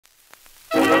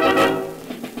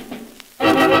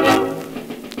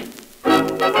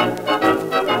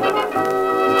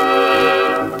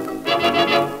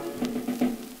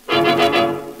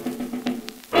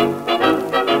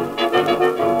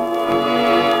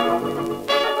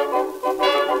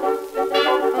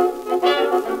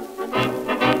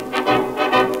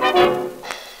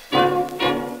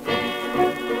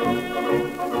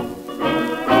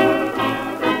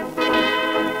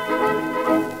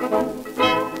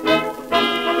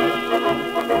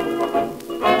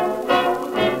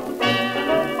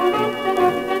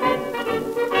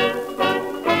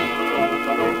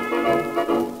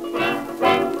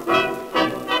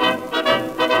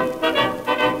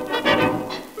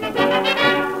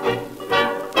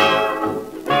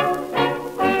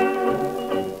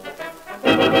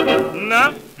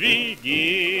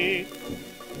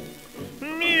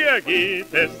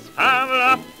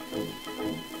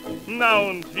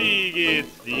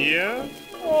dir?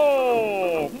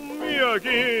 Oh, mir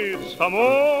geht's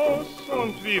famos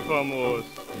und wie famos.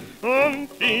 Und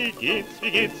wie geht's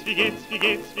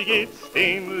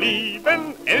den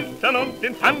lieben Eltern und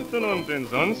den Tanten und den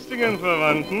sonstigen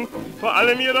Verwandten? Vor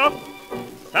allem jedoch,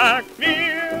 sag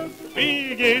mir,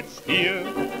 wie geht's dir?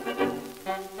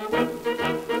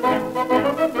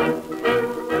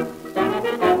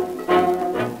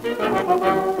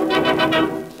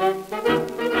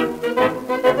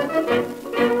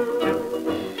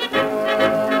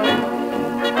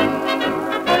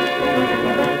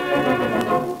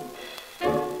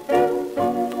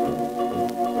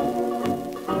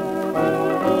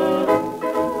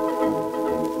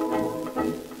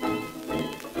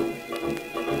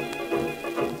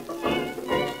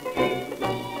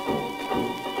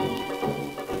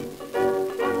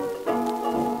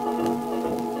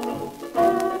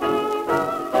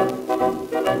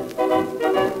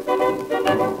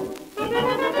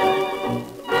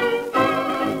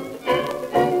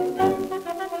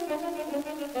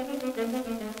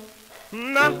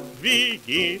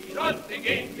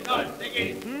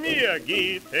 Mir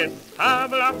geht es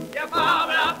fabelhaft, ja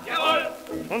fabelhaft, jawohl.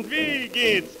 Und wie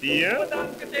geht's dir? Oh,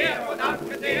 danke sehr, oh,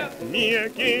 danke sehr. Mir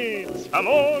geht's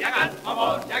famos, ja ganz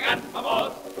famos, ja ganz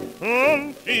famos.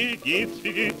 Und wie geht's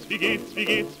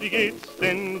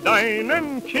denn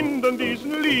deinen Kindern,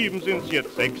 diesen Lieben? Sind's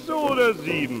jetzt 6 oder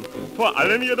 7? Vor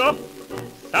allem jedoch,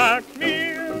 sag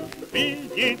mir, wie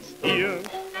geht's dir?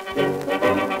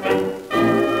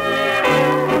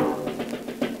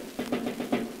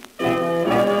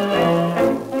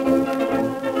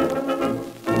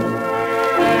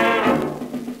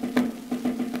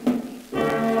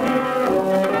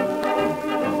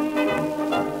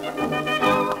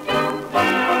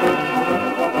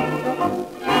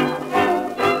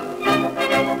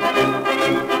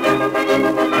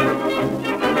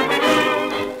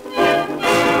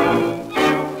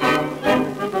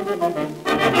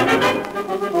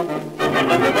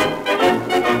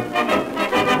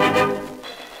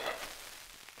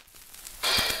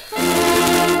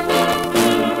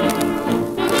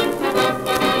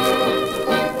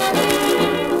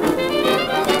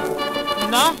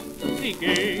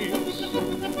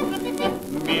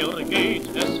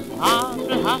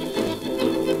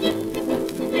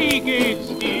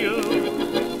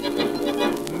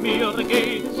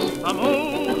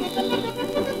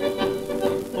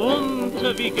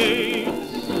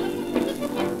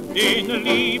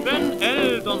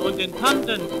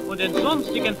 Und den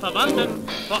sonstigen Verwandten,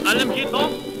 vor allem jedoch,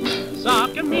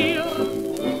 sage mir,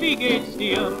 wie geht's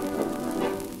dir?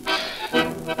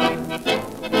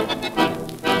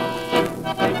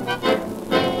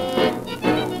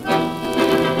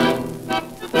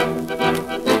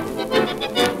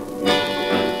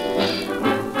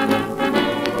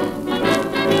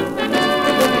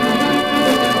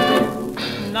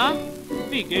 Na,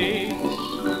 wie geht's?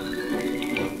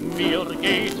 Mir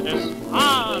geht es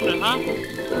fabelhaft.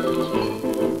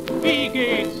 Wie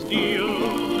geht's dir?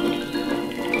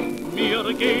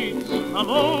 Mir geht's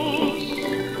famos.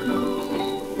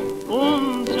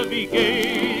 Und wie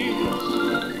geht's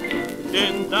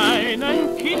denn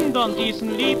deinen Kindern,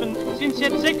 diesen Lieben? Sind's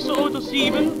jetzt 6 oder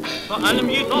 7? Vor allem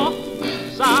jedoch,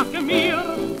 sage mir,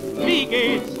 wie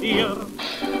geht's dir?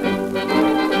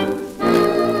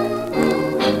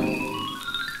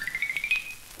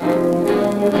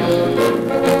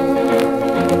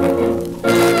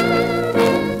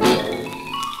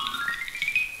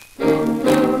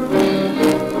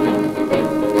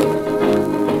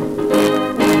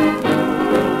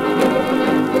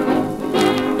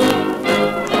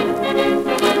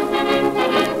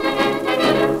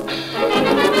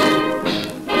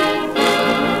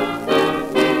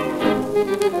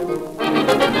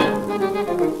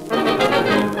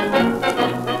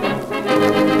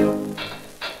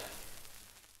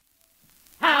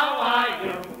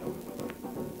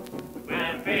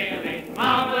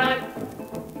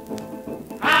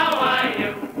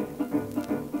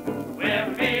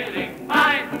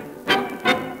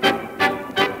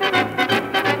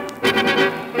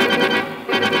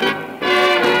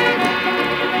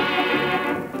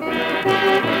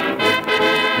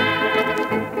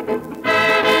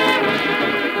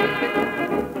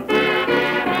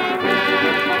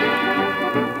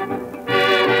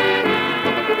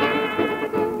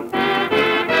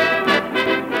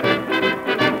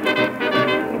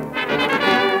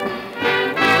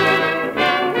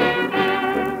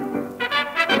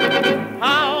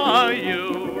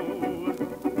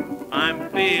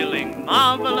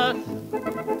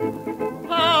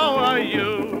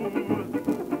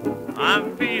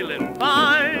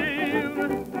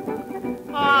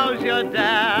 How's your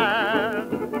dad?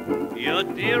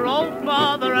 your dear old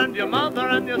father and your mother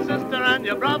and your sister and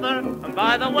your brother. And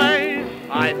by the way,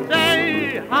 I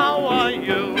say, how are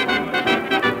you?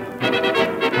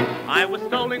 I was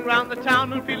strolling round the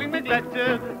town and feeling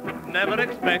neglected, never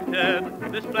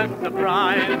expected this pleasant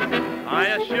surprise. I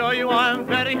assure you I'm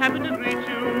very happy to greet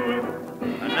you.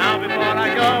 And now before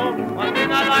I go, one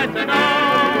thing I'd like to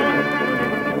know.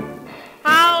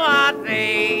 How are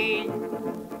they?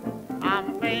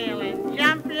 I'm feeling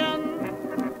champion.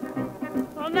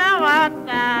 Oh, now what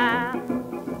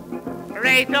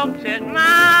rate up to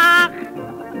mark.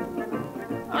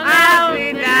 I'll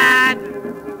be glad.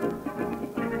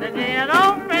 The dear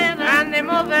old friend and the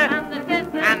mother and the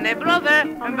sister and the brother.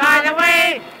 And by the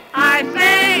way, I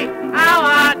say, how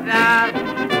art thou?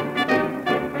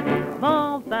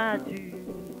 Comment vas-tu?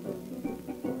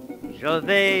 Je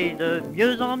vais de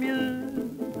mieux en mieux.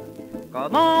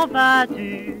 Comment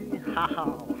vas-tu?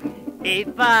 Et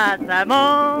pas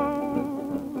amant.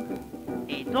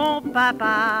 Et ton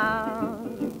papa?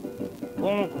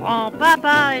 Ton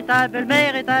grand-papa et ta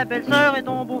belle-mère et ta belle-sœur et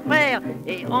ton beau-frère.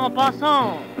 Et en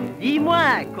passant,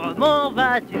 dis-moi, comment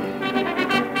vas-tu?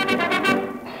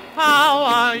 How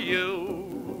are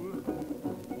you?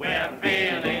 We're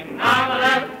feeling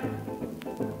marvelous.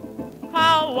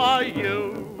 How are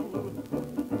you?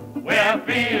 We're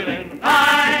feeling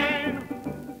fine.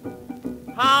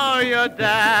 How are your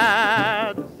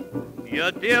dads?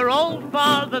 Your dear old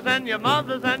fathers and your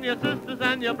mothers and your sisters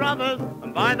and your brothers.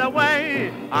 And by the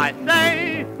way, I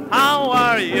say, how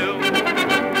are you?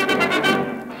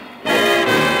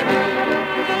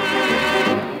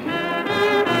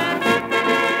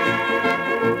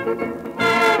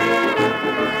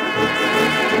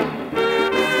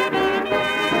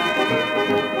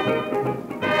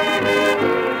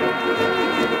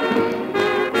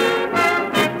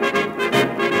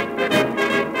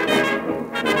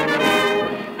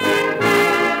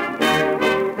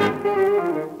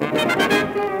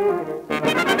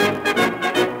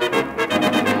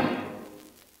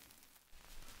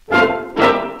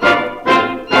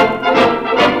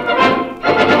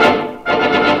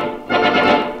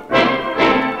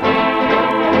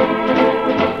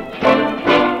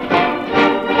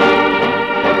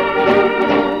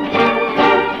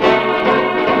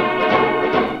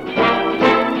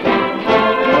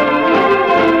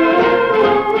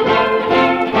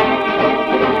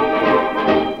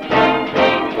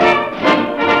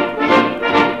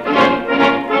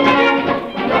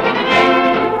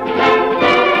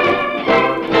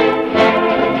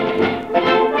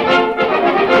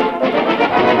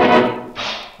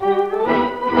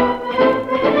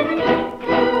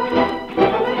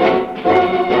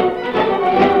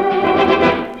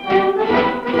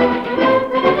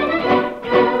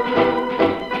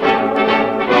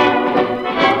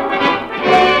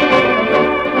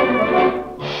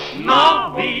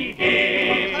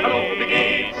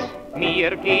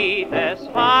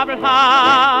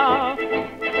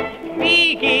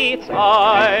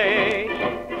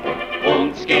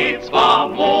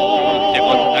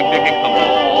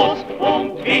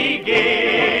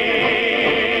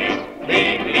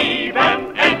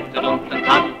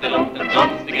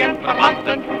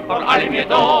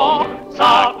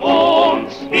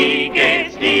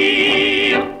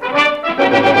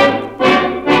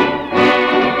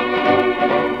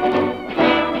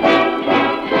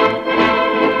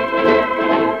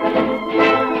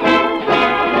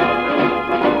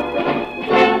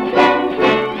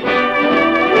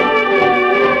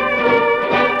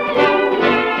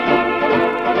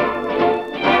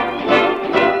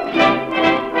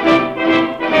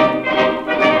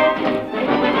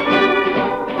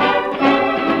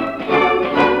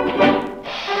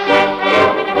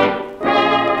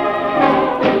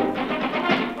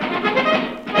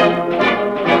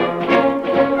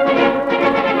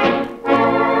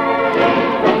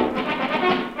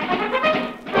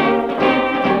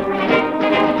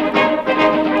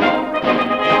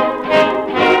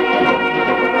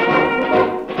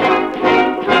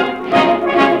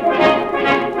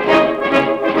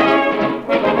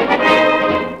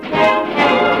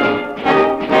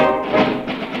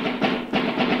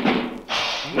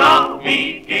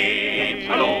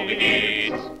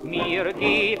 Mir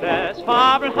geht es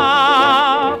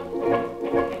fabelhaft,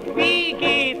 wie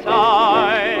geht's euch?